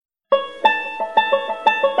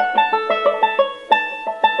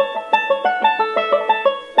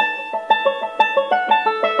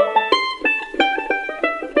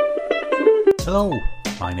Hello,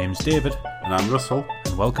 my name's David. And I'm Russell.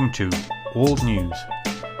 And welcome to Old News.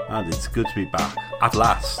 And it's good to be back. At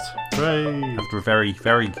last. Hooray! After a very,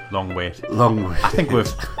 very long wait. Long wait. I think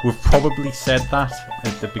we've probably said that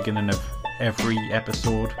at the beginning of every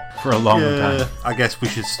episode for a long time. I guess we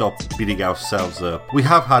should stop beating ourselves up. We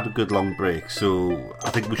have had a good long break, so I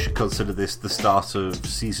think we should consider this the start of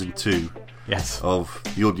Season 2 of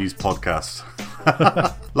the Old News podcast.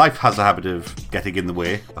 Life has a habit of getting in the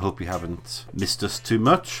way. I hope you haven't missed us too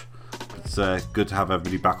much. It's good to have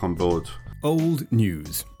everybody back on board. Old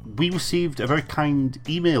News. We received a very kind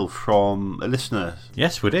email from a listener.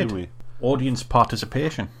 Yes, we did. Didn't we? Audience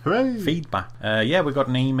participation. Hooray! Feedback. We got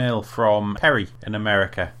an email from Perry in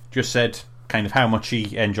America. Just said kind of how much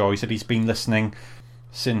he enjoys it. He's been listening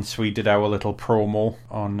since we did our little promo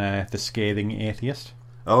on The Scathing Atheist.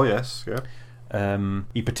 Oh, yes, yeah.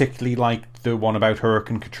 He particularly liked the one about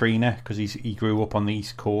Hurricane Katrina because he grew up on the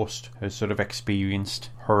East Coast, has sort of experienced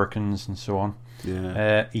hurricanes and so on.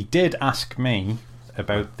 Yeah. He did ask me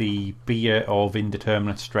about the beer of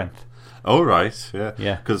indeterminate strength. Oh, right, yeah.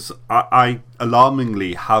 Yeah. Because I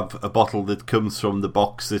alarmingly have a bottle that comes from the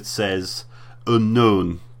box that says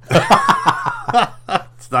unknown.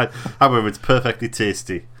 However, it's perfectly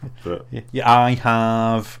tasty. But. Yeah, I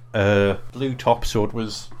have a blue top, so it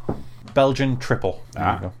was Belgian triple.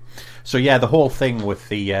 There you go. So yeah, the whole thing with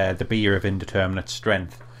the beer of indeterminate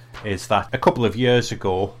strength is that a couple of years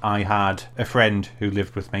ago I had a friend who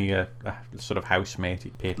lived with me, a sort of housemate.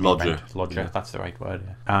 He paid me Lodger. Lodger, that's the right word.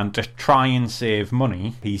 Yeah. And to try and save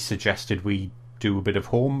money, he suggested we do a bit of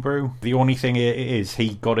homebrew. The only thing is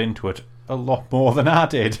he got into it a lot more than I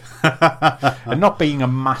did. And not being a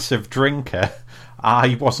massive drinker,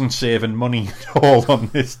 I wasn't saving money at all on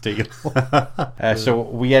this deal. So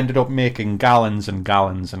we ended up making gallons and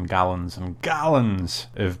gallons and gallons and gallons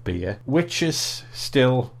of beer, which is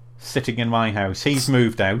still sitting in my house. He's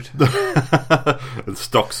moved out. And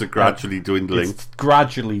stocks are gradually dwindling. It's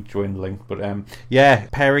gradually dwindling. But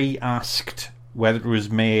Perry asked whether it was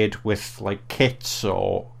made with like kits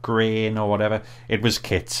or grain or whatever. It was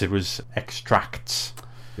kits. It was extracts.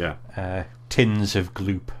 Yeah. Tins of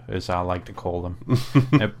gloop, as I like to call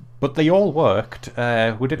them. But they all worked.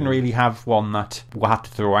 We didn't really have one that we had to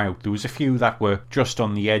throw out. There was a few that were just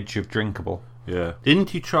on the edge of drinkable. Yeah.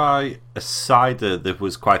 Didn't you try a cider that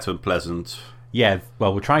was quite unpleasant? Yeah,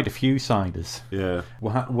 well, we tried a few ciders. Yeah.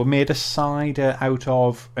 We made a cider out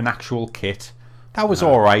of an actual kit. That was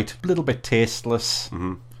alright. A little bit tasteless.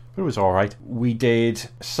 Mm-hmm. But it was alright. We did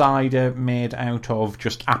cider made out of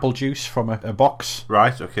just apple juice from a box.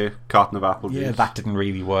 Right, okay. Carton of apple juice. Yeah, that didn't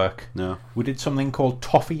really work. No. We did something called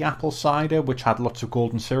toffee apple cider, which had lots of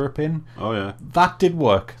golden syrup in. Oh, yeah. That did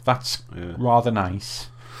work. That's rather nice.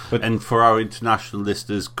 But and for our international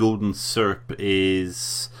listeners, golden syrup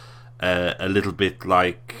is a little bit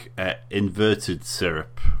like inverted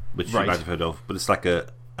syrup, which you might have heard of. But it's like a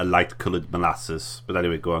light-coloured molasses. But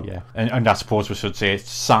anyway, go on. Yeah, and I suppose we should say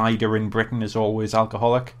cider in Britain is always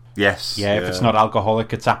alcoholic. Yes. Yeah, if it's not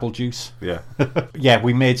alcoholic, it's apple juice. Yeah. Yeah,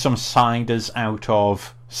 we made some ciders out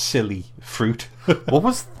of silly fruit. What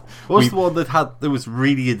was the one that was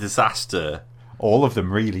really a disaster? All of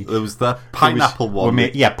them, really. There was the pineapple one.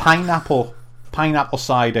 Pineapple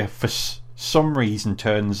cider for some reason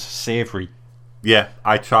turns savoury. Yeah,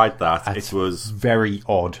 I tried that. It was very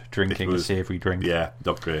odd drinking a savoury drink. Yeah,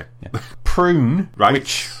 not great. Yeah. Prune, right.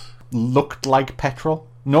 Which looked like petrol.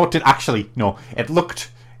 No, it did actually. No, it looked.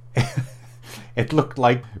 It looked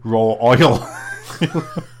like raw oil,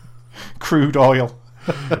 crude oil.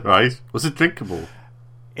 Right? Was it drinkable?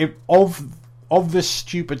 Of the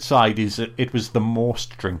stupid ciders, it was the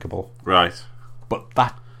most drinkable. Right. But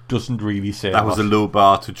that doesn't really say that was a low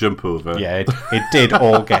bar to jump over. Yeah, it did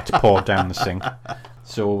all get poured down the sink.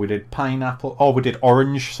 So we did pineapple. Oh, we did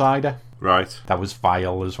orange cider. Right. That was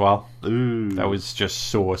vile as well. Ooh. That was just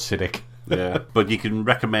so acidic. Yeah, but you can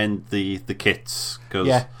recommend the kits. Cause...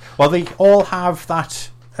 Yeah. Well, they all have that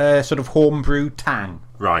sort of homebrew tang.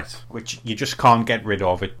 Right. Which you just can't get rid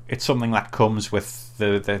of. It's something that comes with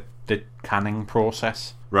the canning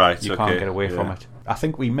process. Right, You can't get away from it. I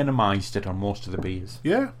think we minimised it on most of the beers.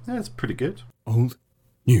 Yeah, it's pretty good. Old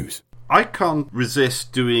News. I can't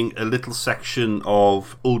resist doing a little section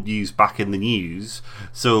of old news back in the news.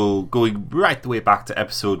 So going right the way back to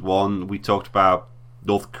episode 1, we talked about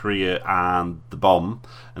North Korea and the bomb.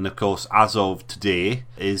 And of course, as of today,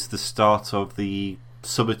 is the start of the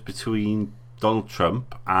summit between Donald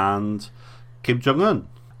Trump and Kim Jong-un,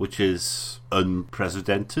 which is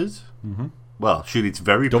unprecedented. Mm-hmm. Well, surely it's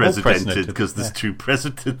very precedented because there's two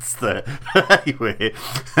presidents there. Anyway,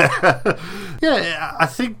 yeah, I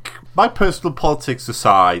think My personal politics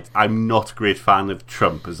aside, I'm not a great fan of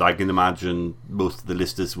Trump, as I can imagine most of the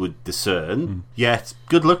listeners would discern. Yet,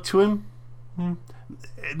 good luck to him.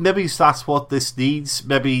 Maybe that's what this needs.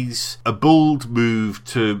 Maybe it's a bold move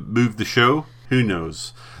to move the show. Who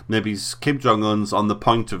knows? Maybe Kim Jong-un's on the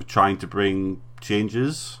point of trying to bring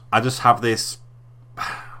changes. I just have this...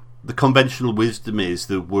 The conventional wisdom is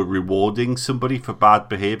that we're rewarding somebody for bad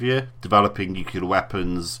behaviour, developing nuclear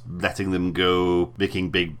weapons, letting them go,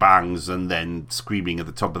 making big bangs, and then screaming at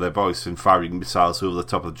the top of their voice and firing missiles over the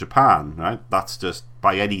top of Japan, right? That's just,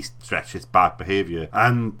 by any stretch, it's bad behaviour.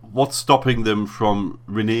 And what's stopping them from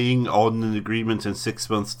reneging on an agreement in 6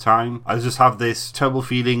 months' time? I just have this terrible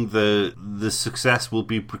feeling that the success will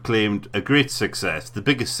be proclaimed a great success, the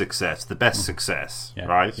biggest success, the best success,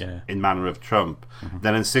 right? Yeah. In manner of Trump.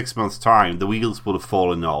 Then in 6 months' time, the wheels would have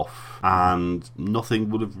fallen off and nothing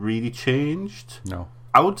would have really changed. No.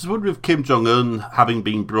 I would just wonder if Kim Jong-un, having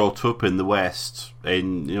been brought up in the West,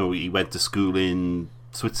 he went to school in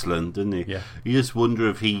Switzerland, didn't he? Yeah. You just wonder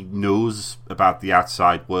if he knows about the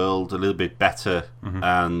outside world a little bit better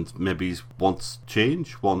and maybe wants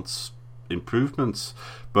change, wants improvements.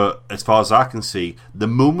 But as far as I can see, the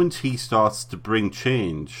moment he starts to bring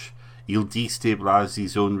change, he'll destabilise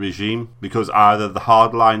his own regime, because either the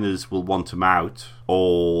hardliners will want him out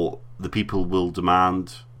or the people will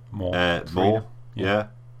demand more. Yeah,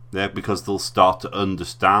 because they'll start to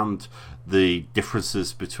understand the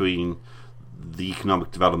differences between the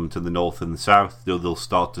economic development in the north and the south. They'll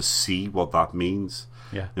start to see what that means.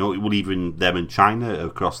 Yeah. Well, even them in China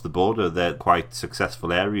across the border, they're quite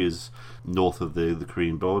successful areas north of the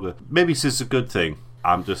Korean border. Maybe this is a good thing.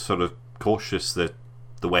 I'm just sort of cautious that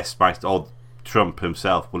the West might, or Trump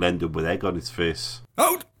himself, will end up with egg on his face.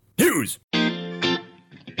 Old news!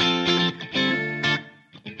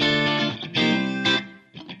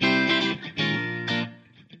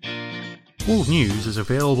 Old News is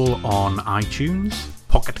available on iTunes,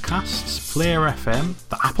 Pocket Casts, Player FM,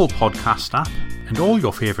 the Apple Podcast app, and all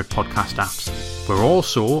your favourite podcast apps. We're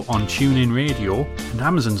also on TuneIn Radio, and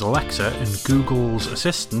Amazon's Alexa and Google's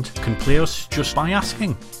Assistant can play us just by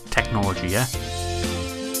asking. Technology, yeah?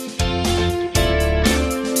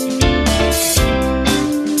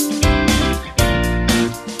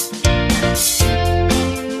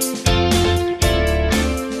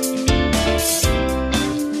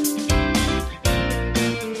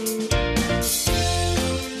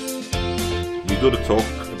 Going to talk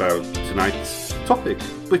about tonight's topic,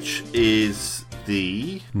 which is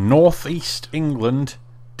the North East England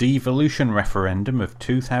devolution referendum of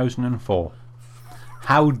 2004.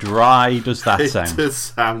 How dry does that sound? It does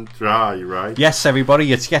sound dry, right? Yes,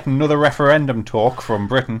 everybody, it's yet another referendum talk from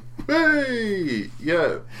Britain. Hey,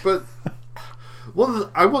 yeah, but well,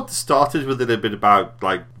 I want to start it with a little bit about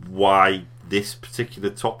why this particular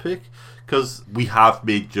topic. Because we have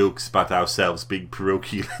made jokes about ourselves being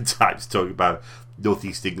parochial at times, talking about North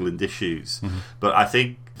East England issues. But I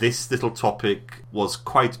think this little topic was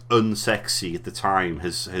quite unsexy at the time,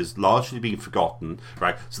 has largely been forgotten,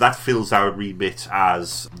 right? So that fills our remit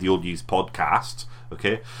as the Old News podcast,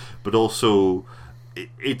 okay? But also,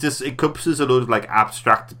 it just encompasses a load of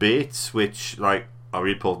abstract debates, which are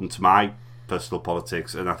important to my personal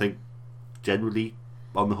politics, and I think generally,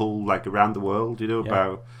 on the whole, around the world,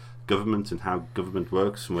 about government and how government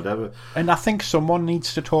works and whatever. And I think someone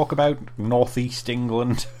needs to talk about North East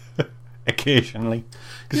England occasionally,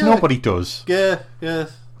 because nobody does. Yeah. You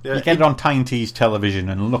get it on Tyne-Tees television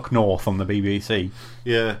and Look North on the BBC.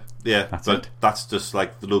 Yeah. That's just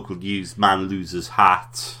like the local news. Man loses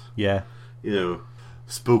hat. Yeah.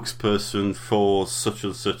 Spokesperson for such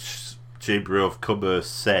and such Chamber of Commerce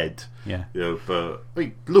said. Yeah. But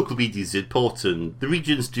local media is important. The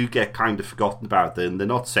regions do get kind of forgotten about them. They're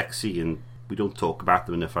not sexy and we don't talk about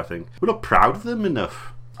them enough, I think. We're not proud of them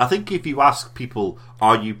enough. I think if you ask people,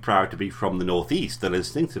 are you proud to be from the Northeast, they'll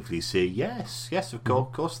instinctively say, yes, of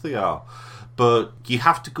course they are. But you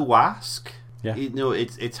have to go ask. Yeah.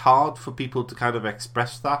 It's hard for people to kind of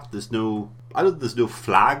express that. There's no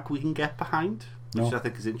flag we can get behind, which I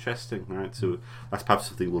think is interesting, right? So that's perhaps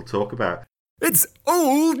something we'll talk about. It's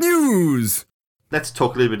old news! Let's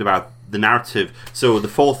talk a little bit about the narrative. So the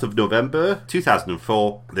 4th of November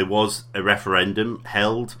 2004, there was a referendum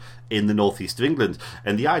held in the northeast of England.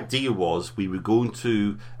 And the idea was we were going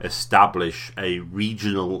to establish a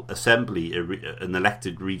regional assembly, an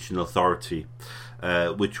elected regional authority,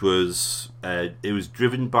 which was it was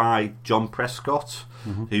driven by John Prescott,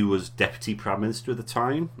 who was Deputy Prime Minister at the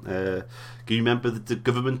time. Can you remember the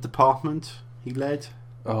government department he led?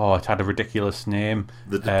 Oh, it had a ridiculous name.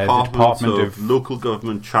 The Department of Local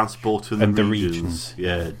Government, Transport and the Regions.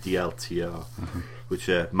 Yeah, DLTR. Which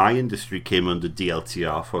my industry came under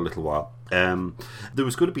DLTR for a little while. There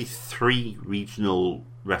was going to be 3 regional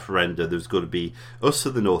referenda. There was going to be us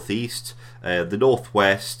in the northeast, the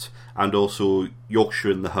northwest, and also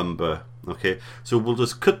Yorkshire and the Humber. Okay, so we'll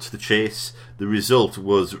just cut to the chase. The result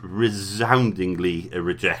was resoundingly a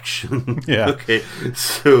rejection. Yeah. Okay,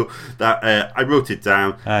 so that I wrote it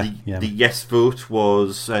down. The yes vote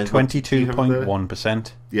was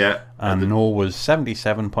 22.1%. Yeah, and no was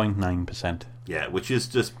 77.9%. Yeah, which is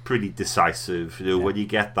just pretty decisive. You know, when you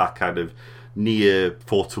get that kind of near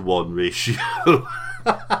 4-to-1 ratio.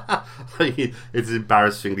 It's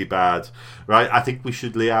embarrassingly bad, right? I think we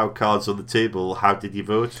should lay our cards on the table. How did you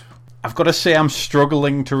vote? I've got to say I'm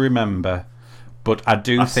struggling to remember, but I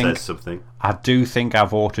do think I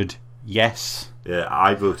voted yes. Yeah,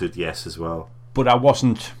 I voted yes as well. But I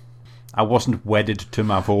wasn't wedded to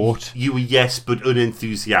my vote. You were yes, but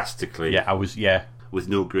unenthusiastically. Yeah, I was. Yeah, with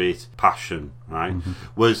no great passion, right?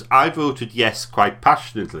 Whereas I voted yes quite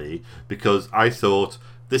passionately because I thought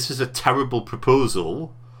this is a terrible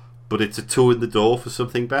proposal, but it's a toe in the door for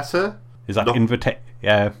something better. Is that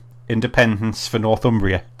independence for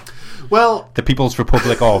Northumbria? Well, the People's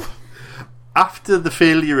Republic of. After the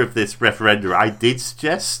failure of this referendum, I did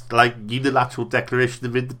suggest unilateral declaration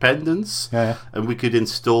of independence, and we could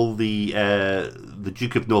install the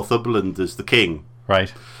Duke of Northumberland as the king.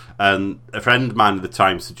 Right. And a friend of mine at the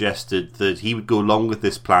time suggested that he would go along with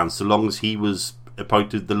this plan so long as he was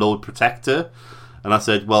appointed the Lord Protector. And I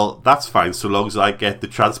said, well, that's fine, so long as I get the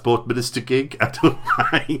Transport Minister gig, I don't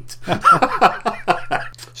mind.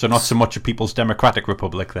 So not so much a People's Democratic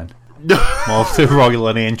Republic, then? No. More of the Royal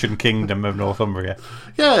and Ancient Kingdom of Northumbria.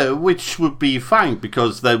 Yeah, which would be fine,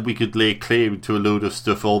 because then we could lay claim to a load of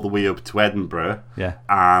stuff all the way up to Edinburgh. Yeah.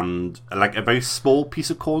 And, a very small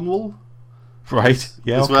piece of Cornwall. Right,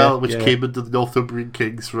 yeah, as well, which came under the Northumbrian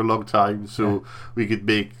kings for a long time, so we could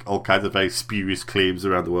make all kinds of very spurious claims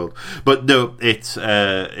around the world. But no,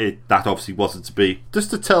 that obviously wasn't to be. Just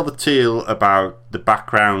to tell the tale about the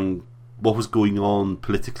background, what was going on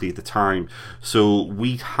politically at the time. So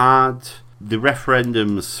we had the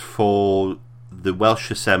referendums for the Welsh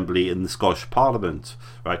Assembly and the Scottish Parliament,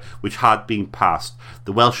 right, which had been passed.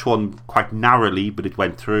 The Welsh one quite narrowly, but it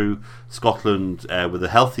went through. Scotland with a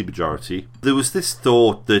healthy majority. There was this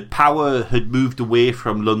thought that power had moved away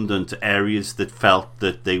from London to areas that felt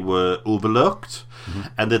that they were overlooked,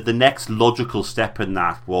 and that the next logical step in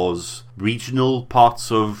that was regional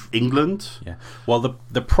parts of England. Yeah. Well,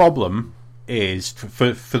 the problem is,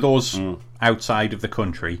 for those outside of the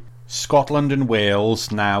country, Scotland and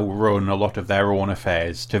Wales now run a lot of their own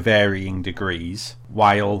affairs to varying degrees,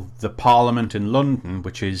 while the Parliament in London,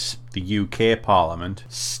 which is the UK Parliament,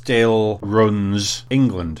 still runs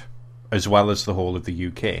England as well as the whole of the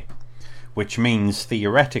UK. Which means,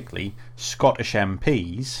 theoretically, Scottish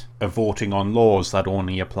MPs are voting on laws that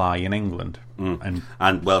only apply in England. And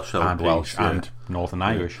Welsh MPs. And Northern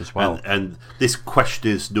Irish as well. And this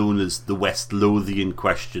question is known as the West Lothian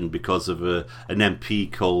question because of an MP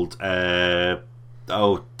called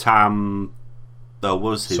Tam. What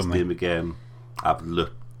was his name again? I've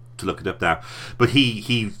to look it up now. But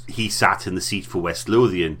he sat in the seat for West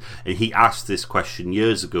Lothian, and he asked this question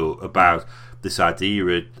years ago about this idea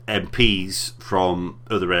of MPs from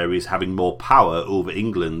other areas having more power over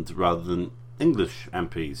England rather than English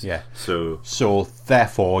MPs. Yeah. So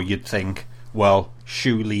therefore you'd think, well,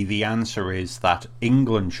 surely the answer is that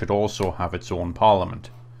England should also have its own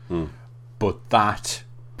parliament. But that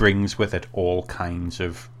brings with it all kinds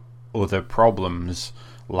of other problems,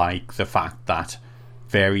 like the fact that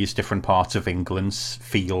various different parts of England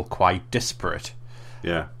feel quite disparate.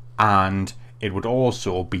 Yeah. And it would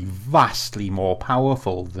also be vastly more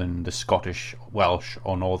powerful than the Scottish, Welsh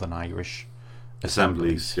or Northern Irish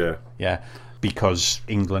assemblies. Yeah, because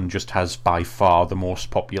England just has by far the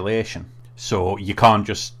most population. So you can't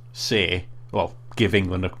just say, well, give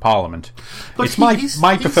England a parliament. But it's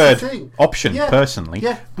my preferred option, personally.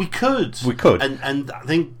 Yeah, we could. And I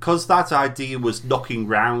think because that idea was knocking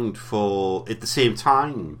round for at the same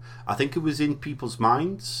time, I think it was in people's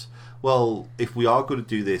minds. Well, if we are going to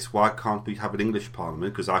do this, why can't we have an English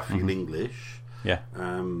parliament? Because I feel English. Yeah.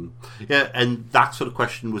 And that sort of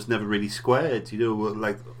question was never really squared.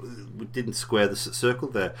 We didn't square the circle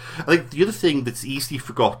there. I think the other thing that's easily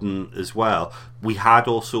forgotten as well, we had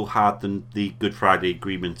also had the Good Friday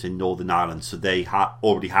Agreement in Northern Ireland, so they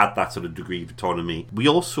already had that sort of degree of autonomy. We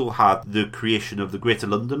also had the creation of the Greater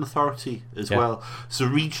London Authority as well. So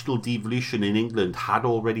regional devolution in England had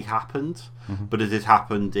already happened, but it had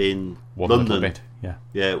happened in London. Yeah.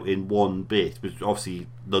 in one bit. But obviously,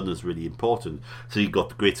 London's really important. So you've got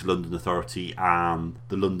the Greater London Authority and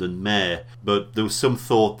the London Mayor. But there was some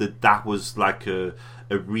thought that that was like a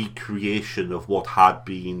recreation of what had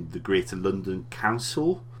been the Greater London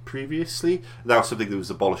Council previously. That was something that was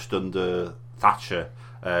abolished under Thatcher,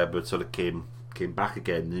 but sort of came back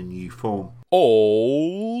again in a new form.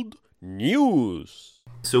 Old news.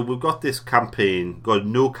 So we've got this campaign, got a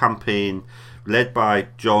no campaign, led by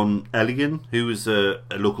John Elligan, who was a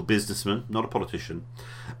local businessman, not a politician.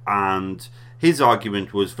 And his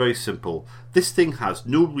argument was very simple. This thing has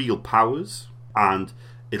no real powers, and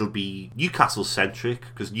it'll be Newcastle-centric,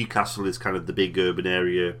 because Newcastle is kind of the big urban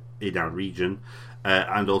area in our region.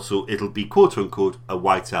 And also, it'll be, quote-unquote, a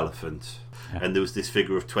white elephant. Yeah. And there was this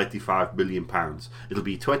figure of £25 million. It'll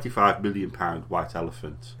be £25 million white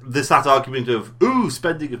elephant. There's that argument of,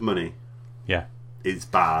 spending of money. Yeah. Is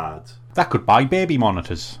bad. That could buy baby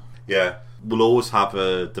monitors. Yeah. We'll always have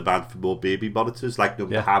a demand for more baby monitors, like no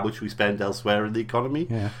matter how much we spend elsewhere in the economy.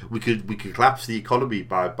 Yeah. We could collapse the economy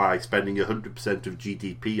by spending 100% of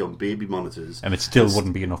GDP on baby monitors. And it still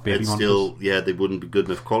wouldn't be enough baby monitors. They wouldn't be good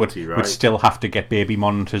enough quality, right? We'd still have to get baby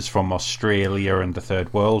monitors from Australia and the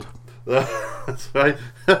third world. That's right.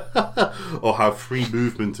 Or have free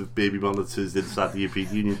movement of baby monitors inside the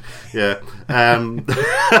European Union. Yeah.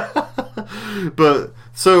 But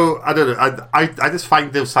so I don't know. I just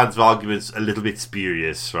find those kinds of arguments a little bit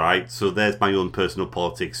spurious, right? So there's my own personal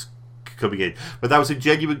politics coming in, but that was a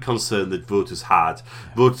genuine concern that voters had.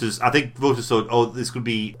 I think voters thought, this could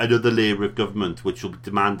be another layer of government which will be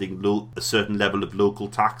demanding a certain level of local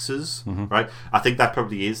taxes, right? I think that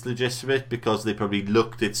probably is legitimate, because they probably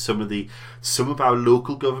looked at some of our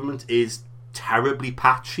local government is terribly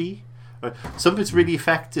patchy. Right? Some of it's really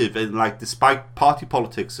effective, and like, despite party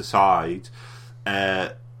politics aside,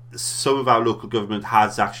 some of our local government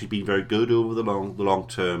has actually been very good over the long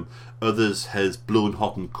term. Others has blown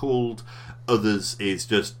hot and cold. Others is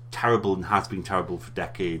just terrible and has been terrible for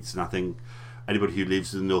decades. And I think anybody who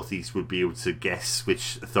lives in the northeast would be able to guess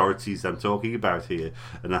which authorities I'm talking about here.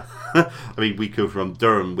 And I mean, we come from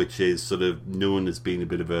Durham, which is sort of known as being a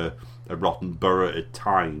bit of a rotten borough at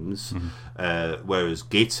times, whereas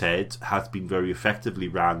Gateshead has been very effectively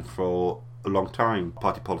ran for a long time,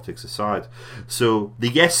 party politics aside. So the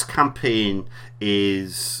Yes campaign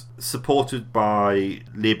is supported by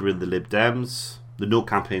Labour and the Lib Dems. The No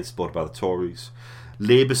campaign is supported by the Tories.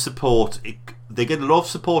 Labour support, they get a lot of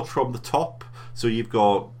support from the top. So you've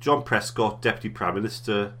got John Prescott, Deputy Prime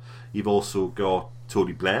Minister. You've also got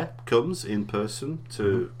Tony Blair comes in person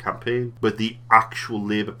to campaign. But the actual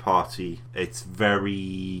Labour Party, it's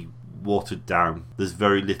very watered down. There's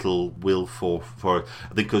very little will for it.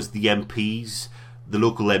 I think because the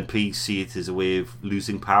local MPs see it as a way of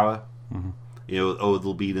losing power.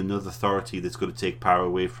 There'll be another authority that's going to take power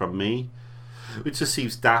away from me, which just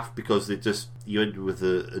seems daft, because you end with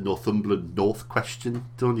a Northumberland North question,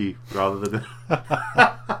 don't you? Rather than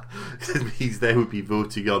it means they would be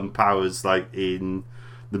voting on powers like in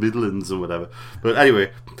the Midlands or whatever. But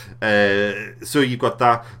anyway, so you've got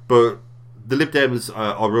that, but the Lib Dems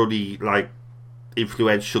are only like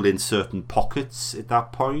influential in certain pockets at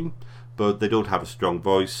that point, but they don't have a strong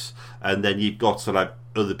voice. And then you've got sort of like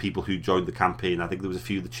other people who joined the campaign. I think there was a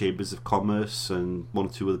few of the Chambers of Commerce and one or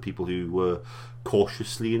two other people who were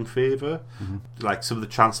cautiously in favour. Like some of the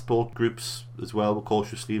transport groups as well were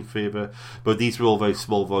cautiously in favour. But these were all very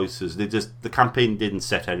small voices. The campaign didn't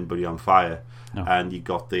set anybody on fire. No. And you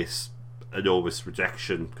got this enormous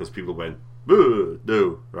rejection because people went,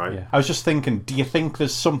 no, right? Yeah. I was just thinking, do you think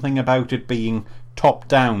there's something about it being top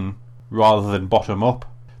down rather than bottom up?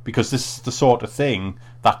 Because this is the sort of thing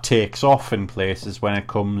that takes off in places when it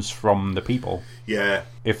comes from the people. Yeah.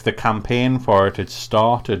 If the campaign for it had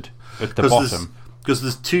started at the bottom. Because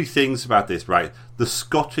there's two things about this, right? The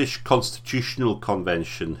Scottish Constitutional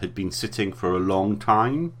Convention had been sitting for a long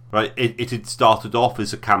time, right? It had started off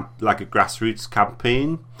as a grassroots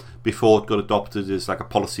campaign before it got adopted as like a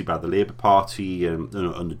policy by the Labour Party and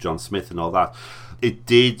under John Smith and all that.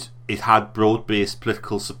 It had broad-based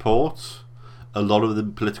political support. A lot of the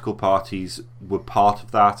political parties were part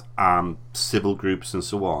of that, civil groups and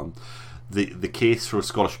so on. The case for a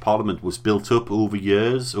Scottish Parliament was built up over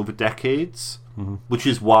years, over decades, which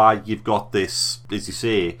is why you've got this, as you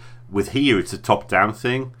say, with here it's a top-down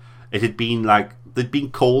thing. It had been like, there'd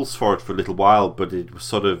been calls for it for a little while, but it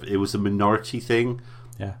was a minority thing.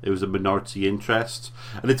 Yeah. It was a minority interest.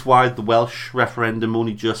 And it's why the Welsh referendum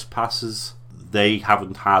only just passes. They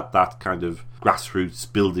haven't had that kind of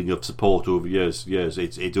grassroots building of support over years.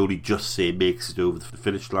 It only just makes it over the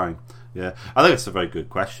finish line. Yeah, I think it's a very good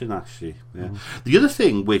question, actually. Yeah. The other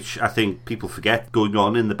thing which I think people forget going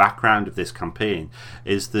on in the background of this campaign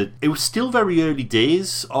is that it was still very early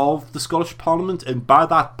days of the Scottish Parliament, and by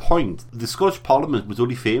that point, the Scottish Parliament was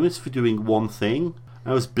only famous for doing one thing.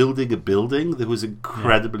 And it was building a building that was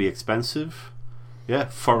incredibly expensive. Yeah,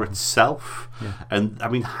 for itself. Yeah. And I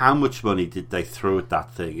mean, how much money did they throw at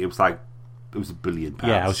that thing? It was £1 billion.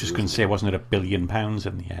 Yeah, I was just going to say, wasn't it £1 billion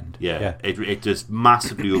in the end? Yeah. It just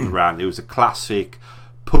massively overran. It was a classic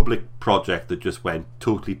public project that just went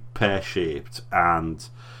totally pear-shaped. And,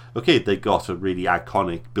 okay, they got a really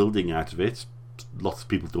iconic building out of it. Lots of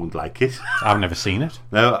people don't like it. I've never seen it.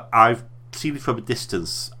 No, I've seen it from a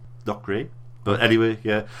distance. Not great. But anyway,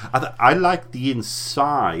 yeah. I like the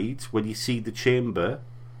inside when you see the chamber.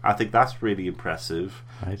 I think that's really impressive.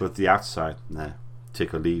 Right. But the outside, nah,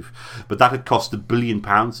 take or leave. But that had cost £1 billion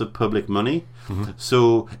of public money. Mm-hmm.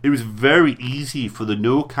 So it was very easy for the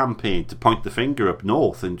No campaign to point the finger up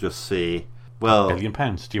north and just say, well... £1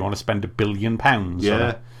 billion. Do you want to spend £1 billion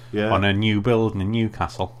on a new build in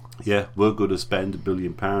Newcastle? Yeah, we're going to spend £1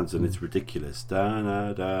 billion and it's ridiculous.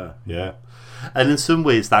 Yeah. And in some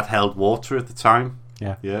ways that held water at the time.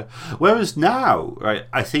 Yeah. Whereas now, right,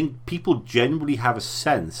 I think people generally have a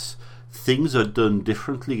sense things are done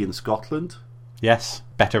differently in Scotland. Yes,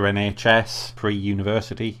 better NHS,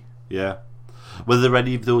 pre-university. Yeah. Whether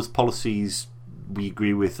any of those policies we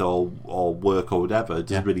agree with or work or whatever, it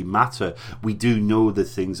doesn't really matter. We do know that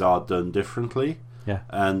things are done differently. Yeah.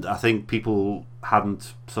 And I think people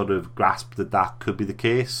hadn't sort of grasped that could be the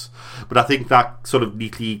case. But I think that sort of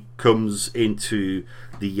neatly comes into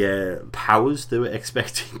the powers they were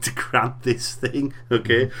expecting to grant this thing.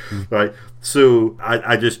 Okay? Mm-hmm. Right. So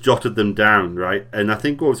I just jotted them down, right? And I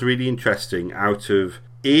think what was really interesting, out of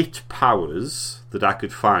 8 powers that I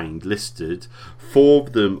could find listed, 4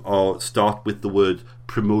 of them start with the word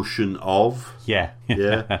promotion of. Yeah. So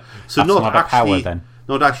That's not a power then.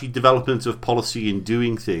 Not actually development of policy and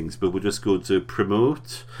doing things, but we're just going to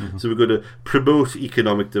promote. Mm-hmm. So we're going to promote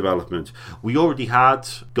economic development. We already had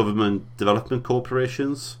government development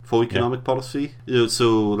corporations for economic policy.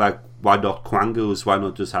 So, like, why not quangos? Why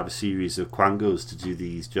not just have a series of quangos to do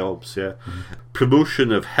these jobs? Yeah. Mm-hmm.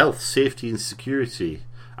 Promotion of health, safety, and security.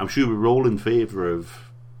 I'm sure we're all in favour of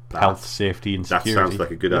that. Health, safety, and security. That sounds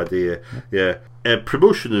like a good idea. Yeah.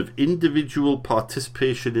 Promotion of individual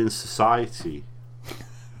participation in society.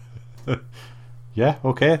 Yeah,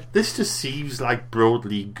 okay. This just seems like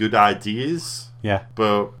broadly good ideas. Yeah.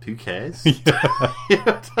 But who cares? You know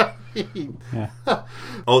what I mean? Yeah.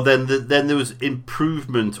 Oh, then there was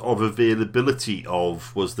improvement of availability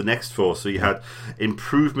of, was the next 4. So you had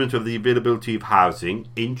improvement of the availability of housing.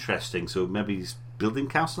 Interesting. So maybe he's building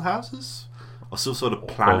council houses? Or some sort of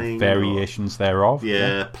planning? Or variations thereof.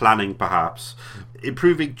 Yeah, planning perhaps.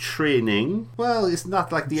 Improving training. Well, isn't that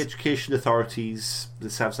like the education authorities?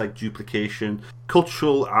 This sounds like duplication.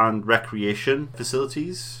 Cultural and recreation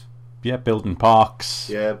facilities. Yeah, building parks.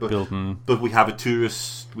 Yeah, but we have a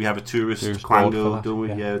tourist quango, don't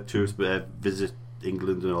we? Yeah, tourists visit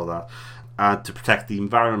England and all that. And to protect the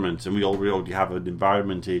environment, and we already have an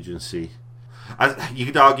environment agency. You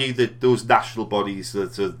could argue that those national bodies,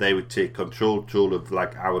 that they would take control of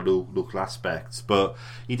like our local aspects, but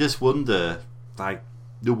you just wonder, like,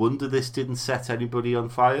 no wonder this didn't set anybody on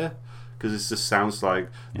fire, because it just sounds like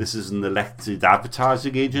this is an elected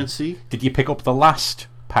advertising agency. Did you pick up the last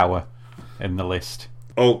power in the list?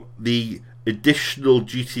 Oh, the additional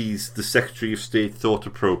duties the Secretary of State thought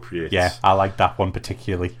appropriate. Yeah, I like that one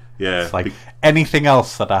particularly. Yeah, it's like anything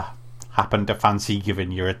else that I happen to fancy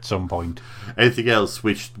giving you at some point. Anything else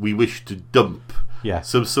which we wish to dump. Yeah.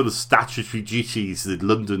 Some sort of statutory duties that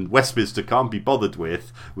Westminster can't be bothered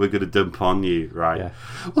with, we're going to dump on you, right? Yeah.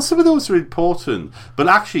 Well, some of those are important. But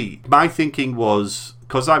actually, my thinking was,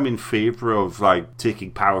 because I'm in favour of like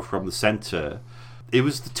taking power from the centre, it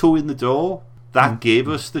was the toe in the door. That gave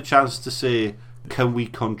us the chance to say, can we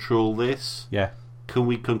control this? Yeah. Can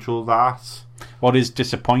we control that? What is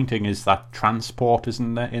disappointing is that transport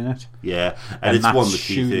isn't in it. Yeah, and it's one of the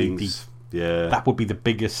key things. Yeah, that would be the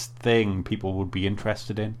biggest thing people would be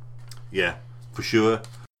interested in. Yeah, for sure.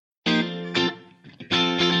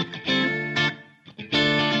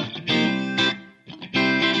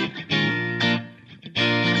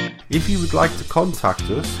 If you would like to contact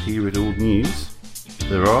us here at Old News,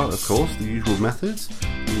 there are, of course, the usual methods.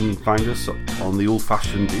 You can find us on the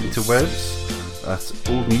old-fashioned interwebs at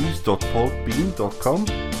oldnews.podbean.com.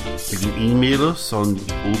 You can email us on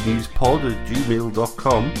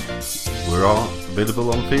oldnewspod@gmail.com. We are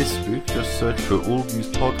available on Facebook, just search for Old News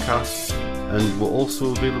Podcast, and we're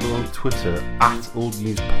also available on Twitter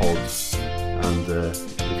 @oldnewspod. And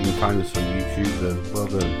If you can find us on YouTube, then well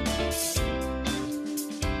done.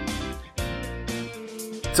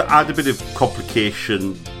 To add a bit of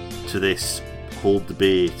complication to this whole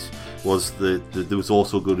debate was that there was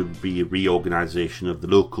also going to be a reorganisation of the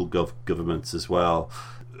local governments as well.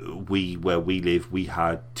 Where we live, we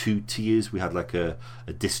had 2 tiers. We had like a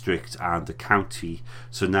district and a county.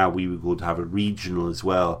 So now we were going to have a regional as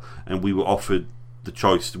well, and we were offered the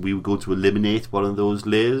choice. We were going to eliminate one of those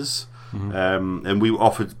layers, and we were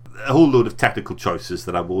offered a whole load of technical choices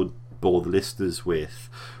that I won't bore the listeners with,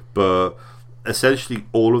 but essentially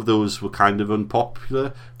all of those were kind of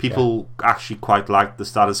unpopular. People actually quite liked the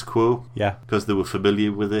status quo, because they were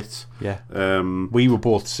familiar with it. We were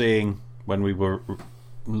both saying when we were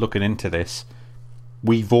looking into this,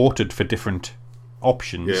 we voted for different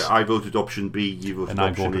options. Yeah, I voted option B, you voted option A.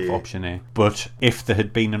 And I voted for option A. But if there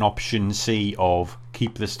had been an option C of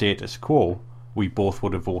keep the status quo, we both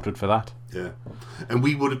would have voted for that. Yeah. And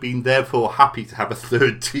we would have been therefore happy to have a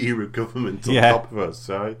third tier of government on top of us,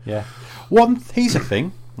 right? Yeah. Here's a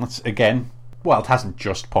thing. That's again, it hasn't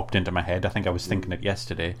just popped into my head. I think I was thinking it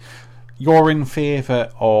yesterday. You're in favour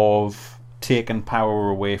of taking power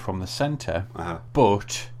away from the centre,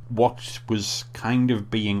 but what was kind of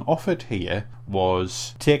being offered here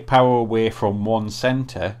was take power away from one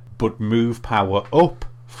centre but move power up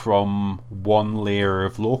from one layer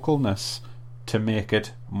of localness to make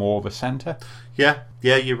it more of a centre. Yeah,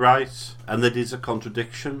 you're right. And that is a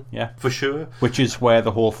contradiction, for sure. Which is where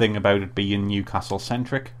the whole thing about it being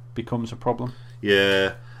Newcastle-centric becomes a problem.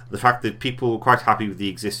 Yeah. The fact that people were quite happy with the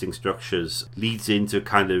existing structures leads into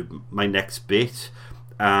kind of my next bit,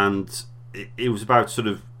 and it was about sort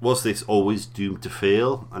of, was this always doomed to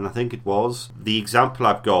fail? And I think it was. The example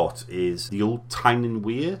I've got is the old Tyne and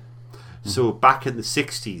Wear. So back in the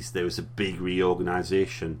 60s there was a big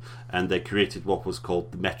reorganisation, and they created what was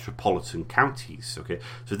called the Metropolitan Counties. Okay,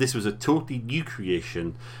 so this was a totally new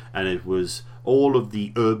creation, and it was all of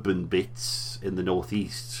the urban bits in the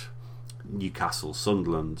northeast, Newcastle,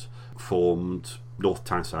 Sunderland, formed North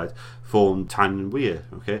Tyneside, formed Tyne and Wear.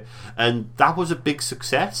 Okay, and that was a big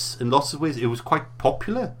success in lots of ways. It was quite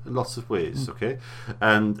popular in lots of ways. Okay,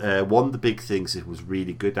 and one of the big things it was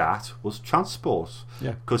really good at was transport.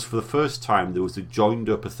 Yeah, because for the first time there was a joined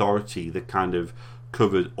up authority that kind of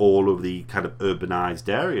covered all of the kind of urbanised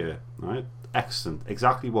area. Right. Excellent.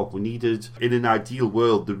 Exactly what we needed. In an ideal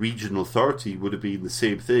world, the regional authority would have been the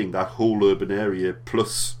same thing, that whole urban area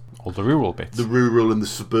plus all the rural bits. The rural and the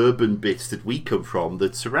suburban bits that we come from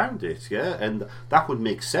that surround it, and that would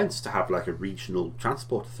make sense to have like a regional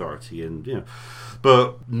transport authority, and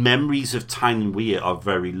but memories of Tyne and Wear are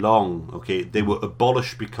very long. Okay, they were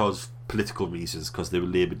abolished because political reasons, because they were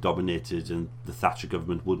Labour dominated and the Thatcher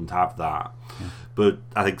government wouldn't have that. But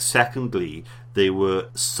I think secondly,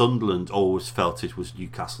 Sunderland always felt it was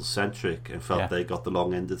Newcastle centric and felt they got the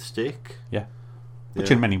long end of the stick. Which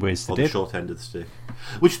in many ways they did. The short end of the stick.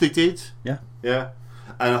 Which they did. Yeah.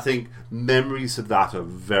 And I think memories of that are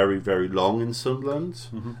very, very long in Sunderland.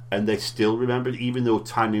 And they still remember it, even though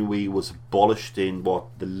Tyne and Wear was abolished in,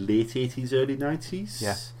 the late 80s, early 90s?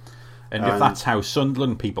 Yeah. And if that's how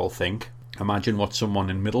Sunderland people think, imagine what someone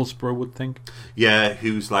in Middlesbrough would think. Yeah,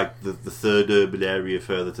 who's like the third urban area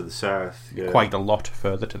further to the south. Yeah. Quite a lot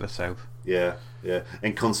further to the south. Yeah.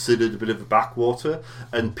 And considered a bit of a backwater,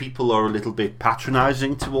 and people are a little bit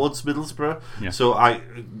patronising towards Middlesbrough. Yeah. So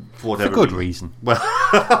for whatever for good reason. Well,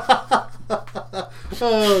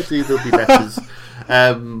 oh dear, there'll be letters.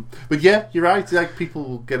 But yeah, you're right. Like, people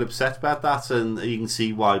will get upset about that, and you can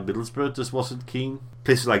see why Middlesbrough just wasn't keen.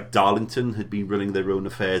 Places like Darlington had been running their own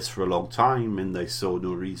affairs for a long time, and they saw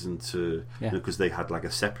no reason to, because they had like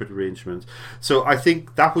a separate arrangement. So I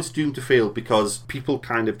think that was doomed to fail because people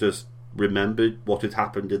kind of just remembered what had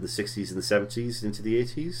happened in the 60s and the 70s into the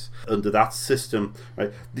 80s under that system.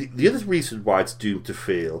 Right? The other reason why it's doomed to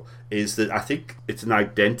fail is that I think it's an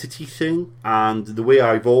identity thing, and the way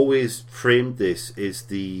I've always framed this is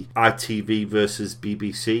the ITV versus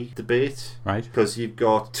BBC debate. Right. Because you've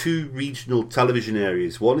got two regional television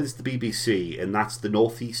areas. One is the BBC, and that's the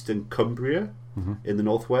Northeast and Cumbria. In the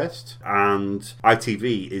northwest, and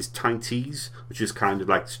ITV is Tyne Tees, which is kind of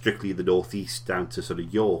like strictly the northeast down to sort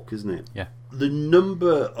of York, isn't it? Yeah. The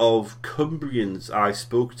number of Cumbrians I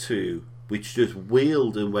spoke to which just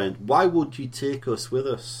wailed and went, "Why would you take us with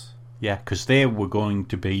us?" Yeah, because they were going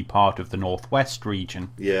to be part of the northwest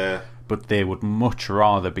region. Yeah. but they would much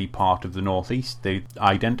rather be part of the Northeast. They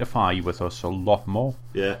identify with us a lot more.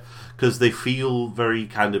 Yeah, because they feel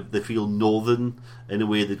they feel northern in a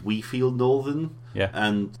way that we feel northern. Yeah.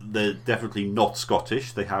 And they're definitely not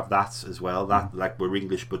Scottish. They have that as well. That like we're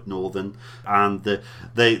English but northern. And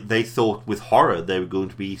they thought with horror they were going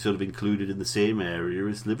to be sort of included in the same area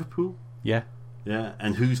as Liverpool. Yeah. Yeah.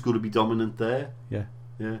 And who's going to be dominant there? Yeah.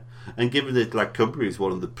 Yeah, and given that like Cumbria is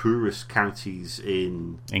one of the poorest counties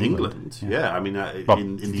in England, I mean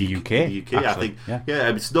in the UK, actually, I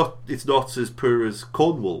think, it's not as poor as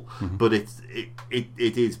Cornwall, but it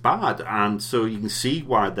is bad, and so you can see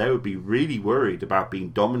why they would be really worried about being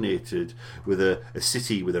dominated with a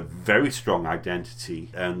city with a very strong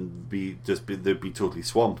identity and they'd be totally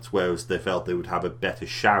swamped, whereas they felt they would have a better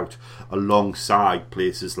shout alongside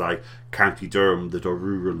places like County Durham that are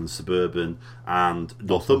rural and suburban, and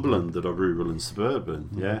Northumberland that are rural and suburban.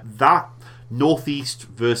 Yeah, that northeast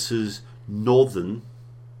versus northern,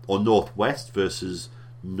 or northwest versus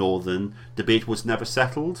northern debate was never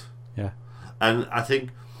settled. Yeah, and I think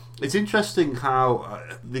it's interesting how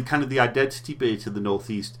the identity debate in the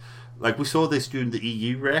northeast. Like we saw this during the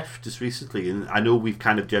EU ref just recently, and I know we've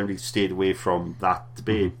kind of generally stayed away from that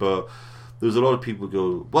debate, but there was a lot of people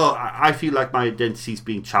go, well, I feel like my identity is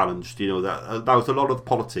being challenged. You know, that was a lot of the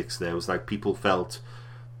politics there. It was like people felt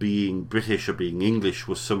being British or being English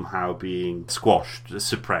was somehow being squashed,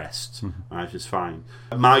 suppressed, right, is fine.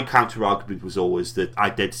 My counter-argument was always that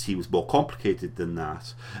identity was more complicated than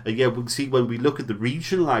that. And yeah, we can see when we look at the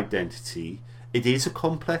regional identity, it is a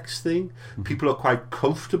complex thing. People are quite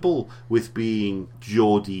comfortable with being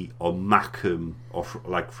Geordie or Mackem or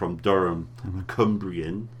like from Durham,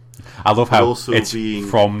 Cumbrian. I love how also it's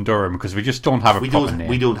from Durham, because we just don't have a proper name.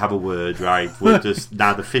 We don't have a word, right? We're just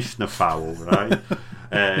neither fish nor fowl, right?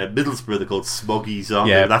 Middlesbrough, they're called Smoggies,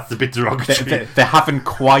 aren't they? That's a bit derogatory. They haven't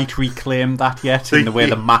quite reclaimed that yet, in the way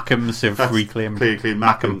the Mackems have reclaimed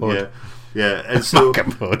Mackem Hood. Yeah. And so,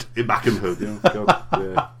 Mackem Hood. Mackem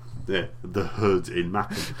Hood, yeah, the hood in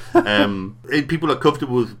Mackem. People are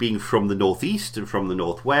comfortable with being from the northeast and from the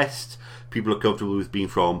northwest. People are comfortable with being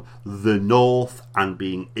from the north and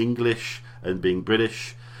being English and being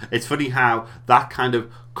British. It's funny how that kind of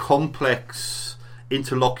complex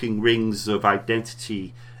interlocking rings of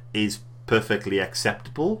identity is perfectly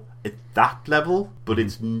acceptable at that level, but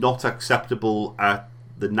it's not acceptable at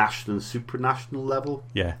the national and supranational level.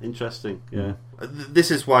 Yeah. Interesting, yeah. This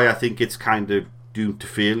is why I think it's kind of doomed to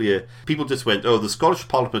failure. People just went, oh, the Scottish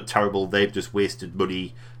Parliament terrible, they've just wasted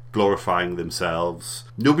money glorifying themselves.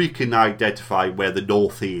 Nobody can identify where the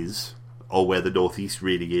north is or where the northeast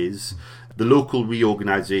really is. The local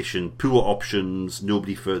reorganisation, poor options,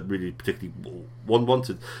 nobody for really particularly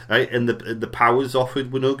wanted, right? And the powers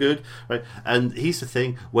offered were no good, right? And here's the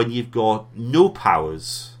thing: when you've got no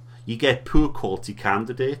powers, you get poor quality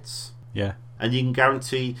candidates. Yeah. And you can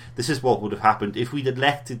guarantee this is what would have happened if we'd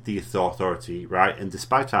elected the authority, right? And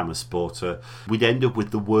despite I'm a supporter, we'd end up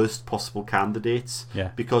with the worst possible candidates,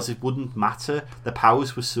 because it wouldn't matter. The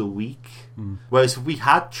powers were so weak. Whereas if we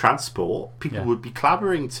had transport, people would be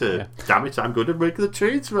clamouring to, damn it, I'm going to make the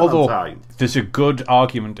trains run on time. There's a good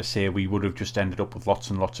argument to say we would have just ended up with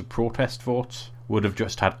lots and lots of protest votes. Would have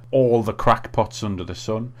just had all the crackpots under the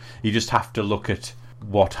sun. You just have to look at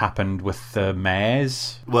what happened with the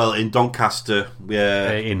mayors. Well, in Doncaster,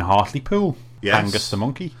 in Hartlepool, Angus the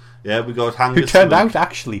monkey. Yeah, we got Angus, who turned out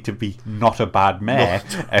actually to be not a bad mayor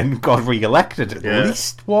and got re-elected at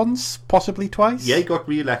least once, possibly twice. Yeah, he got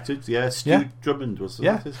re-elected. Yeah, Stu Drummond was his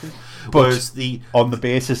name. But on the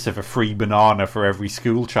basis of a free banana for every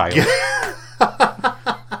school child.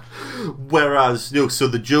 Whereas, so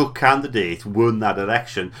the joke candidate won that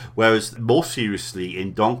election. Whereas, more seriously,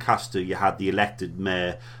 in Doncaster, you had the elected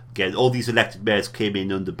mayor. Again, all these elected mayors came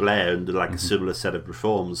in under Blair, under like a similar set of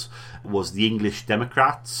reforms. Was the English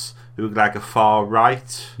Democrats, who were like a far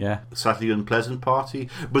right, slightly unpleasant party,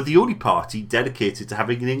 but the only party dedicated to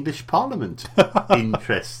having an English Parliament.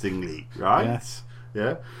 Interestingly, right?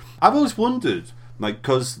 Yeah. I've always wondered.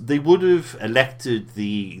 Because they would have elected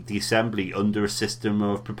the Assembly under a system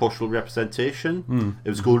of proportional representation. It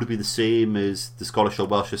was going to be the same as the Scottish or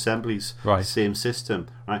Welsh Assemblies, the same system,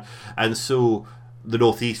 right? And so the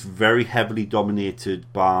North East very heavily dominated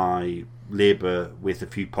by Labour with a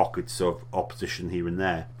few pockets of opposition here and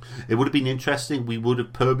there. It would have been interesting. We would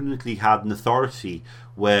have permanently had an authority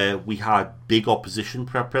where we had big opposition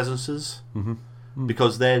presences.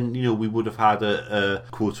 Because then, we would have had a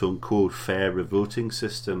quote-unquote fairer voting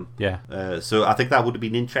system. So I think that would have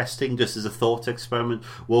been interesting, just as a thought experiment.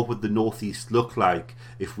 What would the North East look like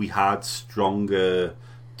if we had stronger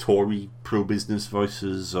Tory pro-business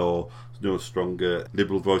voices or stronger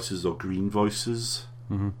liberal voices or green voices.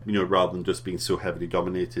 Rather than just being so heavily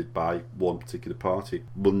dominated by one particular party.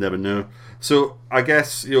 We'll never know. So I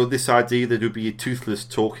guess, this idea that it would be a toothless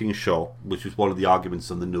talking shop, which was one of the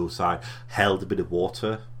arguments on the no side, held a bit of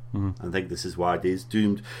water. I think this is why it is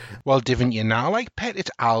doomed. Well, didn't you now, Pet?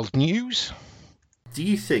 It's old news. Do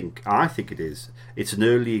you think? I think it is. It's an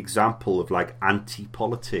early example of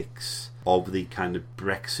anti-politics of the kind of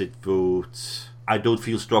Brexit vote. I don't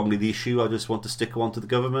feel strongly the issue. I just want to stick on to the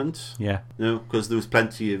government. Yeah. Because there was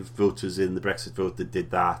plenty of voters in the Brexit vote that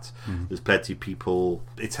did that. There's plenty of people.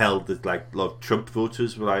 It's held that a lot of Trump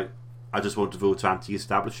voters were like, I just want to vote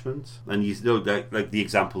anti-establishment. And like the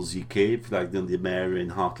examples you gave, the mayor in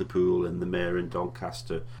Hartlepool and the mayor in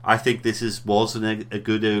Doncaster. I think this was a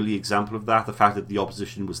good early example of that. The fact that the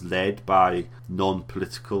opposition was led by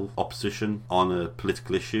non-political opposition on a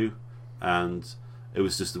political issue, and it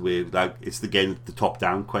was just the way, it's again the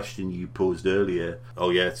top-down question you posed earlier. Oh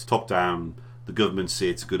yeah, it's top-down. The government say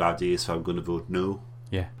it's a good idea, so I'm going to vote no.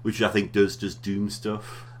 Yeah. Which I think does just doom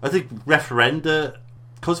stuff. I think referenda,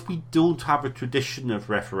 because we don't have a tradition of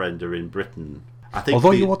referenda in Britain. I think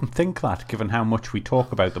Although you wouldn't think that, given how much we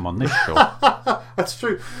talk about them on this show. That's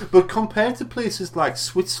true. But compared to places like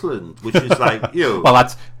Switzerland, which is well,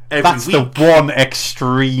 that's the one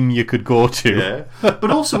extreme you could go to. Yeah. But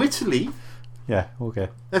also Italy. Yeah, okay.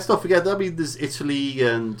 Let's not forget that. I mean, there's Italy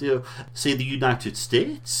and, say the United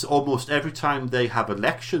States. Almost every time they have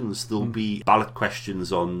elections, there'll be ballot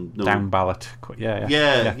questions on... Down ballot.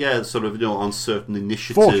 Yeah, sort of, on certain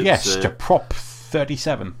initiatives. Vote yes to Prop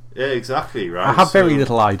 37. Yeah, exactly, right. I have very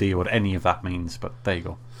little idea what any of that means, but there you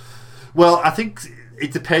go. Well, I think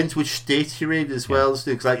it depends which state you're in as well. It's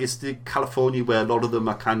the California where a lot of them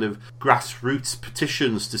are kind of grassroots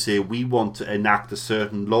petitions to say we want to enact a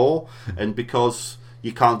certain law, and because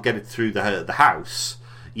you can't get it through the House,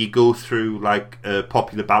 you go through a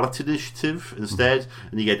popular ballot initiative instead,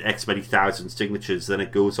 and you get X many thousand signatures, then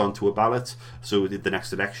it goes onto a ballot. So at the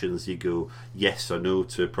next elections you go yes or no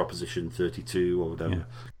to Proposition 32 or whatever.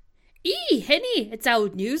 Henny, it's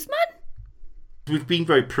old news, man. We've been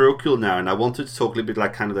very parochial now, and I wanted to talk a little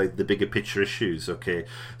bit the bigger picture issues. Okay,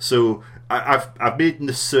 so I've made an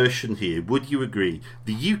assertion here. Would you agree?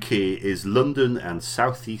 The UK is London and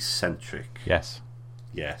southeast centric. Yes.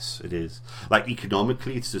 Yes, it is.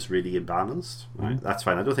 Economically, it's just really imbalanced. Right? That's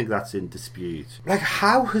fine. I don't think that's in dispute.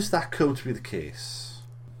 How has that come to be the case?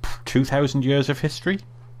 2,000 years of history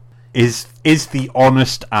is the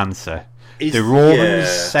honest answer. The Romans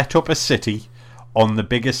set up a city on the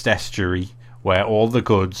biggest estuary where all the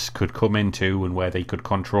goods could come into and where they could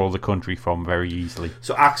control the country from very easily.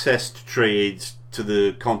 So access to trade to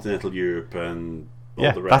the continental Europe and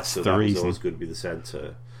all the rest. That's so the that reason. was always going to be the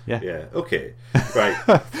centre. Yeah. Okay.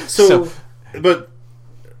 Right. So, but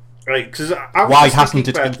right, because why hasn't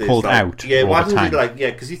it equalled out? Yeah. Why doesn't it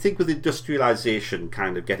because you think with industrialisation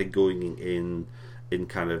kind of getting going in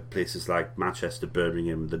kind of places like Manchester,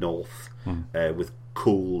 Birmingham, the north, with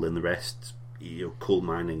coal and the rest. Coal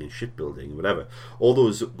mining and shipbuilding, whatever. All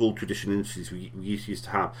those old traditional industries we used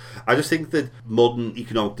to have. I just think that modern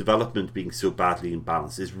economic development being so badly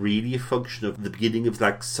imbalanced is really a function of the beginning of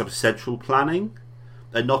sort of central planning,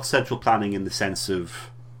 and not central planning in the sense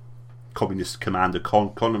of communist command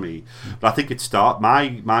economy. But I think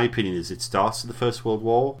my opinion is it starts in the First World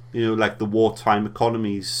War. The wartime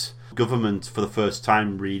economies. Government for the first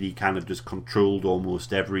time really kind of just controlled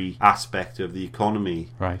almost every aspect of the economy.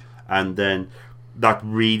 Right. And then that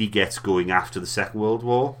really gets going after the Second World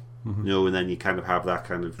War, and then you kind of have that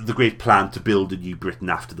kind of the great plan to build a new Britain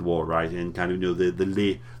after the war, right? And kind of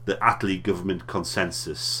the Attlee government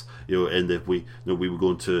consensus, and that we were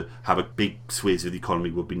going to have a big swathes of the economy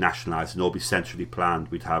would be nationalised and all be centrally planned.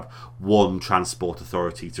 We'd have one transport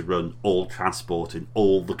authority to run all transport in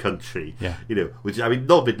all the country. Yeah. Which none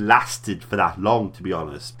of it lasted for that long, to be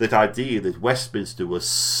honest. That idea that Westminster was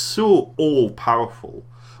so all powerful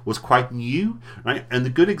was quite new, right? And the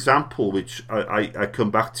good example, which I come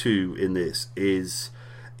back to in this, is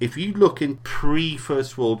if you look in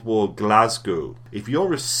pre-First World War Glasgow, if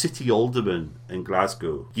you're a city alderman in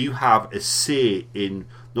Glasgow, you have a say in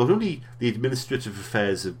not only the administrative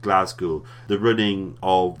affairs of Glasgow, the running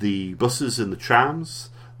of the buses and the trams,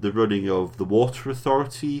 the running of the water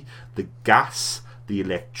authority, the gas, the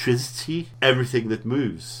electricity, everything that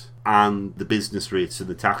moves, and the business rates and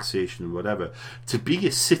the taxation and whatever. To be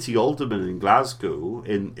a city alderman in Glasgow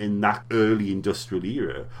in that early industrial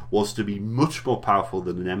era was to be much more powerful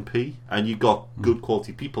than an MP, and you got good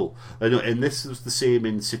quality people. And this was the same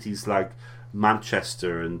in cities like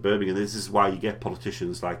Manchester and Birmingham. This is why you get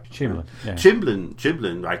politicians like Chamberlain, yeah.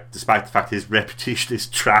 Chamberlain, right? Despite the fact his reputation is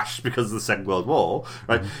trashed because of the Second World War,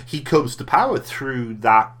 right? He comes to power through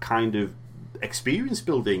that kind of experience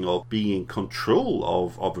building of being in control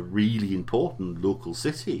of a really important local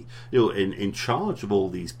city, in charge of all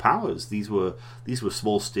these powers. These were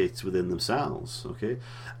small states within themselves, okay,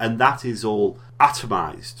 and that is all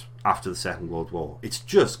atomized after the Second World War. It's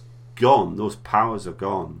just gone. Those powers are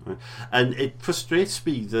gone, right? And it frustrates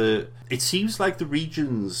me that it seems like the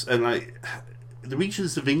regions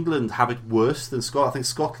of England have it worse than Scotland. I think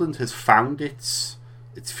Scotland has found its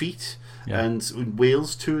feet. Yeah. And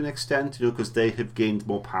Wales to an extent, because they have gained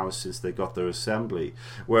more power since they got their assembly.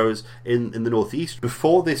 Whereas in the northeast,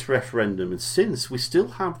 before this referendum and since, we still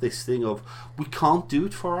have this thing of, we can't do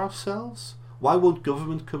it for ourselves. Why won't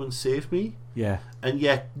government come and save me? Yeah. And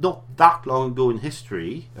yet, not that long ago in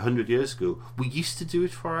history, 100 years ago, we used to do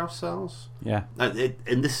it for ourselves. Yeah.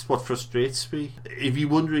 And this is what frustrates me. If you're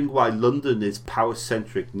wondering why London is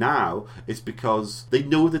power-centric now, it's because they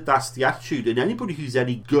know that that's the attitude. And anybody who's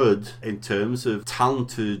any good in terms of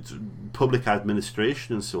talented public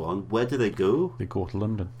administration and so on, where do they go? They go to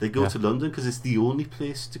London. They go to London because it's the only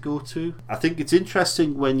place to go to. I think it's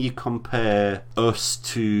interesting when you compare us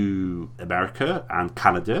to America and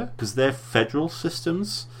Canada, because they're federal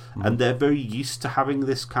systems, and they're very used to having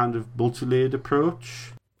this kind of multi-layered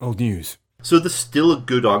approach. Old news. So there's still a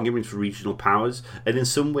good argument for regional powers, and in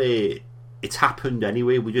some way it's happened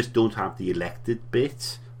anyway. We just don't have the elected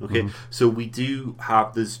bit. Okay, so we do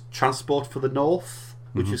have, there's transport for the north,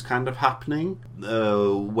 which is kind of happening.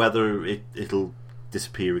 Whether it'll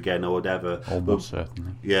disappear again or whatever. Almost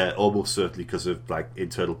certainly. Yeah, almost certainly because of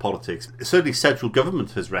internal politics. Certainly central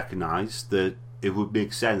government has recognised that it would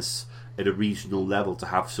make sense at a regional level to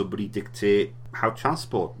have somebody dictate how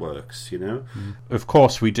transport works, Of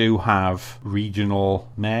course, we do have regional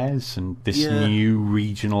mayors, and this new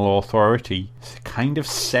regional authority is kind of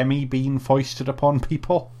being foisted upon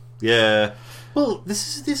people. Yeah. Well,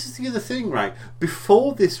 this is the other thing, right?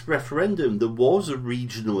 Before this referendum, there was a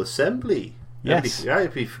regional assembly. Yes.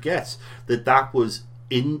 Everybody forgets that was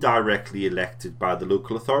indirectly elected by the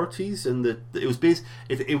local authorities, and that it was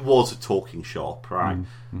it was a talking shop, right?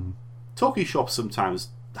 Talking shops sometimes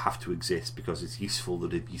have to exist because it's useful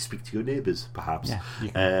that if you speak to your neighbours, perhaps. Yeah, you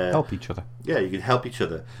can help each other. Yeah, you can help each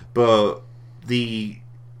other. But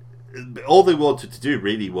all they wanted to do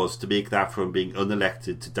really was to make that from being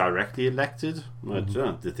unelected to directly elected. I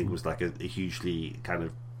don't think it was like a hugely kind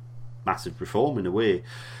of massive reform in a way.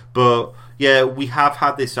 But yeah, we have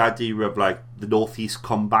had this idea of the Northeast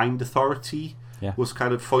Combined Authority was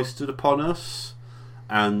kind of foisted upon us,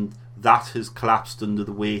 and that has collapsed under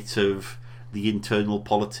the weight of the internal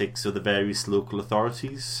politics of the various local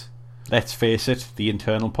authorities. Let's face it, the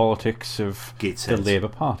internal politics of Gateshead. The Labour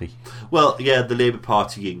Party. Well, yeah, the Labour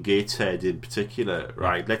Party in Gateshead in particular,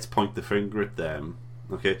 right? Let's point the finger at them.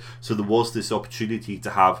 Okay, so there was this opportunity to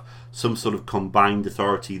have some sort of combined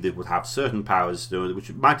authority that would have certain powers,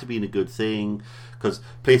 which might have been a good thing, because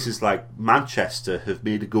places like Manchester have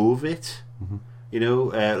made a go of it. In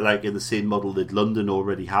the same model that London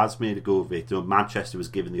already has made a go of it. Manchester was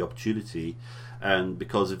given the opportunity, and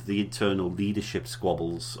because of the internal leadership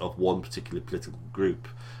squabbles of one particular political group,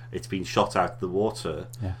 it's been shot out of the water.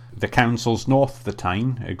 Yeah. The councils north of the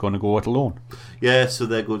Tyne are going to go it alone. Yeah, so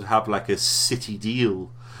they're going to have a city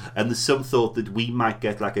deal, and there's some thought that we might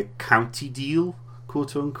get a county deal,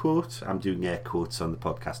 quote unquote. I'm doing air quotes on the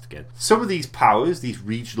podcast again. Some of these powers, these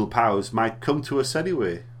regional powers, might come to us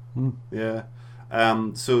anyway. Yeah.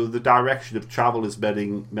 So the direction of travel is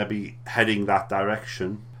maybe heading that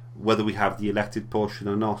direction, whether we have the elected portion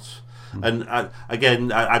or not. And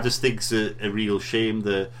I just think it's a real shame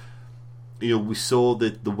that we saw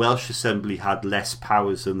that the Welsh Assembly had less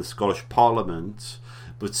powers than the Scottish Parliament,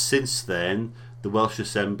 but since then the Welsh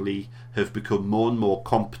Assembly have become more and more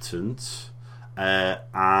competent,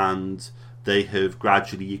 and they have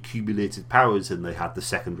gradually accumulated powers, and they had the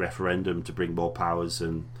second referendum to bring more powers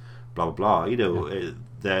and blah blah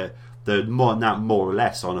blah. They're more or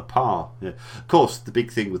less on a par. Of course, the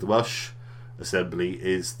big thing with the Welsh Assembly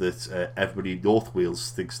is that everybody in North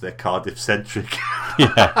Wales thinks they're Cardiff centric.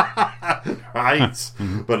 Right?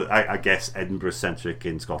 But I guess Edinburgh centric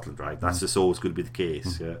in Scotland, right? That's just always going to be the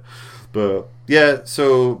case. Yeah. But yeah,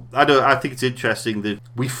 so I think it's interesting that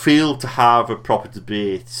we failed to have a proper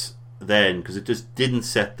debate then, because it just didn't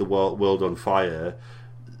set the world on fire.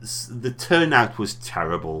 The turnout was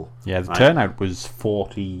terrible. Yeah, the turnout was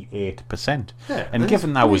 48%. Yeah, and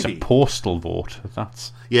given that was a postal vote,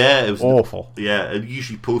 that's it was awful. And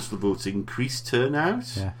usually postal votes increase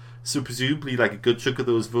turnout. Yeah. So presumably, like, a good chunk of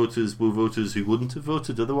those voters were voters who wouldn't have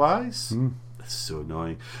voted otherwise. That's so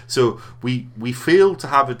annoying. So we failed to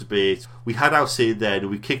have a debate. We had our say then,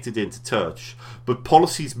 and we kicked it into touch. But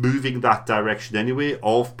policy's moving that direction anyway,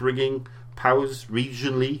 of bringing powers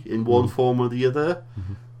regionally in one form or the other.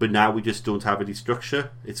 But now we just don't have any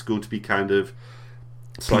structure. It's going to be kind of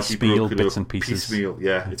slightly piecemeal, broken bits up, and pieces. Piecemeal,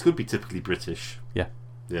 yeah. It's going to be typically British. Yeah.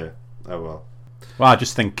 Yeah. Oh well. Well, I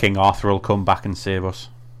just think King Arthur will come back and save us.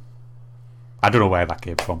 I don't know where that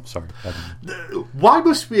came from. Sorry. Why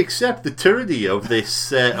must we accept the tyranny of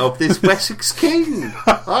this Wessex king?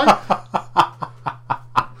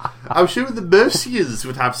 I'm sure the Mercians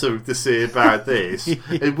would have something to say about this,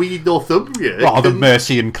 and we in Northumbria. Oh, the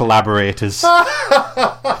Mercian collaborators.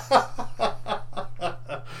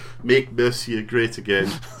 Make Mercia great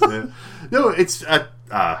again. Yeah. No, it's I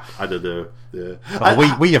don't know. Yeah.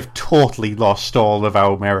 Oh, we have totally lost all of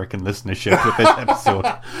our American listenership with this episode.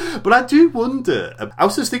 But I do wonder, I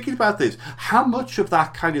was just thinking about this, how much of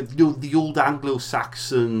that kind of, the old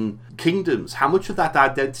Anglo-Saxon kingdoms, how much of that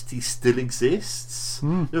identity still exists?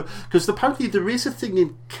 Because apparently there is a thing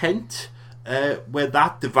in Kent where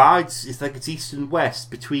that divides, it's like it's east and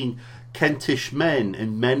west, between Kentish men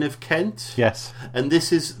and men of Kent. Yes. And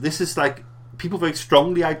this is like, people very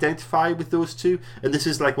strongly identify with those two, and this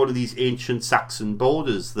is like one of these ancient Saxon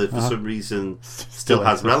borders that for some reason still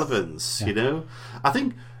has relevance. Yeah. I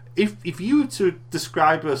think if you were to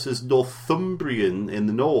describe us as Northumbrian in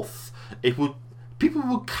the north, people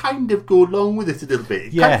would kind of go along with it a little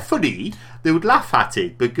bit. Kind of funny, they would laugh at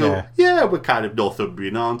it, but go, yeah, we're kind of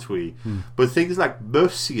Northumbrian, aren't we? But things like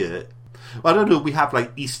Mercia, I don't know, we have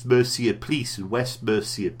like East Mercia Police and West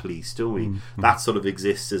Mercia Police, don't we? That sort of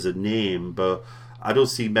exists as a name, but I don't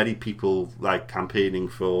see many people like campaigning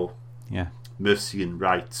for Mercian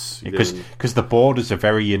rights. Because the borders are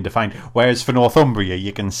very indefined. Whereas for Northumbria,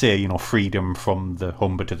 you can say, freedom from the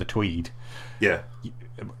Humber to the Tweed. Yeah.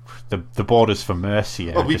 The borders for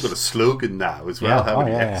Mercia. Oh, we've got a slogan now as well. How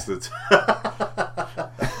many excellent.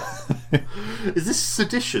 Is this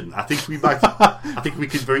sedition? I think we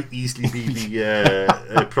could very easily be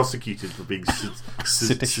prosecuted for being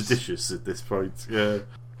seditious at this point. Yeah.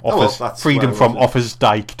 Freedom from Offa's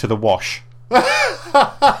Dyke to the Wash.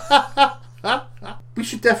 We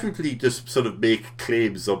should definitely just sort of make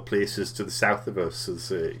claims on places to the south of us and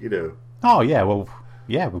say, Oh yeah, well,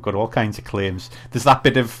 yeah, we've got all kinds of claims. There's that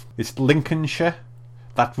bit of Lincolnshire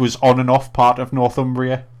that was on and off part of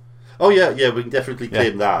Northumbria. Oh yeah, we can definitely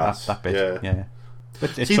claim that. That bit, yeah.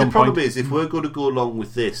 But see, the problem is, if we're going to go along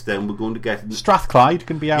with this, then we're going to get... Strathclyde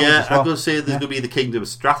can be ours as well. I'm going to say there's going to be the Kingdom of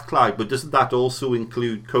Strathclyde, but doesn't that also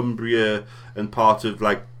include Cumbria and part of,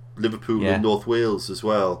 like, Liverpool and North Wales as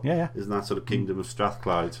well? Yeah. Isn't that sort of Kingdom of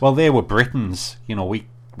Strathclyde? Well, they were Britons. We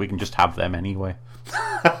can just have them anyway.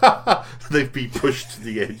 They've been pushed to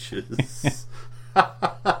the edges.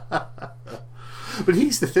 But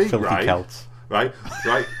here's the thing, Filthy Celts. Right,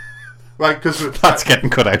 because that's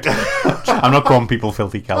getting cut out. I'm not calling people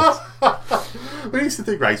filthy Celts. But here's the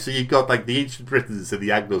thing, right? So you've got like the ancient Britons and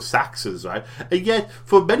the Anglo-Saxons, right? And yet,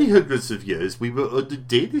 for many hundreds of years, we were under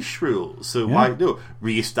Danish rule. So why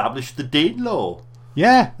re-establish the Danelaw?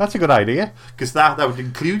 Yeah, that's a good idea. Because that would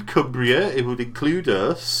include Cumbria. It would include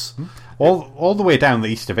us. All the way down the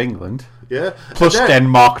east of England. Yeah. Plus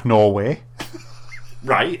Denmark, Norway.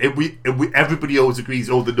 Right, and we everybody always agrees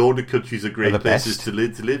all the Nordic countries are great places to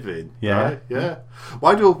live in. Yeah. Right? Yeah.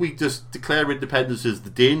 Why don't we just declare independence as the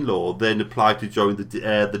Danelaw, then apply to join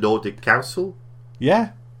the Nordic Council?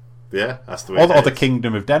 Yeah. Yeah, that's the way. Or the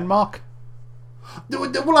Kingdom of Denmark. No, well,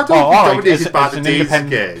 I don't think dominated by the Danes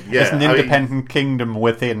again. Yeah, as an independent kingdom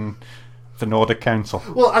within the Nordic Council.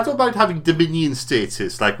 Well, I don't mind having dominion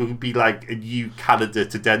status. Like, we could be like a new Canada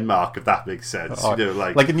to Denmark, if that makes sense.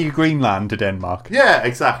 Like a new Greenland to Denmark. Yeah,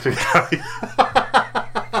 exactly.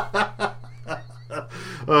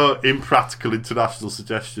 Impractical international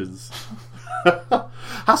suggestions.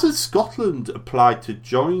 Hasn't Scotland applied to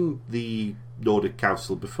join the Nordic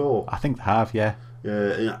Council before? I think they have, yeah.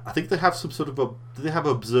 I think they have some sort of do they have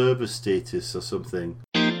observer status or something?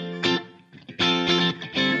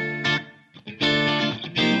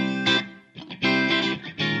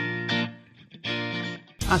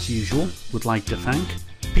 As usual, would like to thank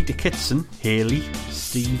Peter Kitson, Haley,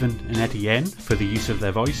 Stephen and Etienne for the use of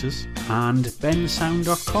their voices, and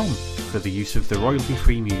bensound.com for the use of the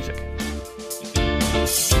royalty-free music.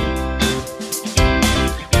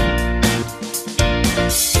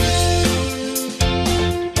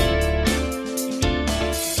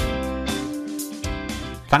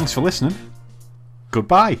 Thanks for listening.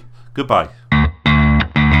 Goodbye. Goodbye.